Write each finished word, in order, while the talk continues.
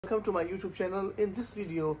Welcome to my YouTube channel. In this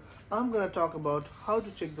video, I'm gonna talk about how to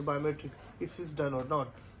check the biometric if it's done or not.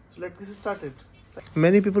 So let's get started.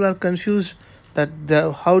 Many people are confused that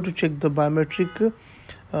how to check the biometric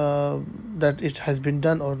that it has been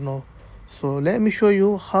done or no. So let me show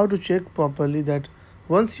you how to check properly. That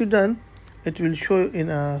once you're done, it will show in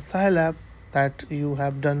a Sahel app that you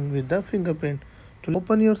have done with the fingerprint. To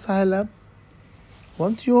open your Sahel app,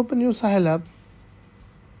 once you open your Sahel app,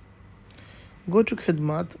 go to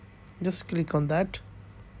Khidmat, just click on that,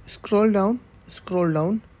 scroll down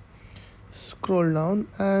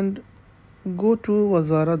and go to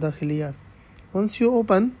Wazara Dakhiliya. Once you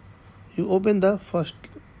open the first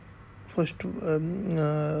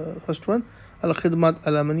one, Al Khidmat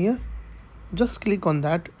Al Amaniya. Just click on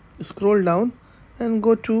that, scroll down and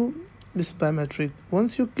go to this biometric.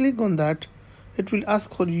 Once you click on that, it will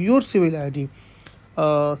ask for your civil ID,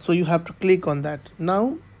 so you have to click on that.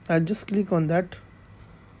 Now I just click on that.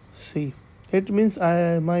 See, it means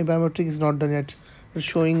my biometric is not done yet. It's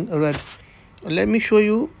showing red. Let me show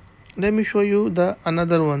you the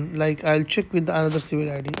another one. Like, I'll check with the another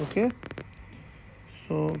civil ID. Okay,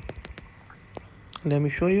 so let me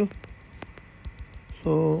show you,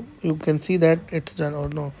 so you can see that it's done or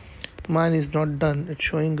no. Mine is not done. It's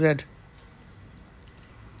showing red.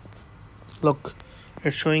 Look,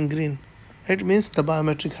 it's showing green. It means the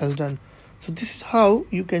biometric has done. So this is how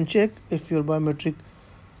you can check if your biometric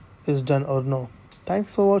is done or no.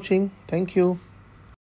 Thanks for watching. Thank you.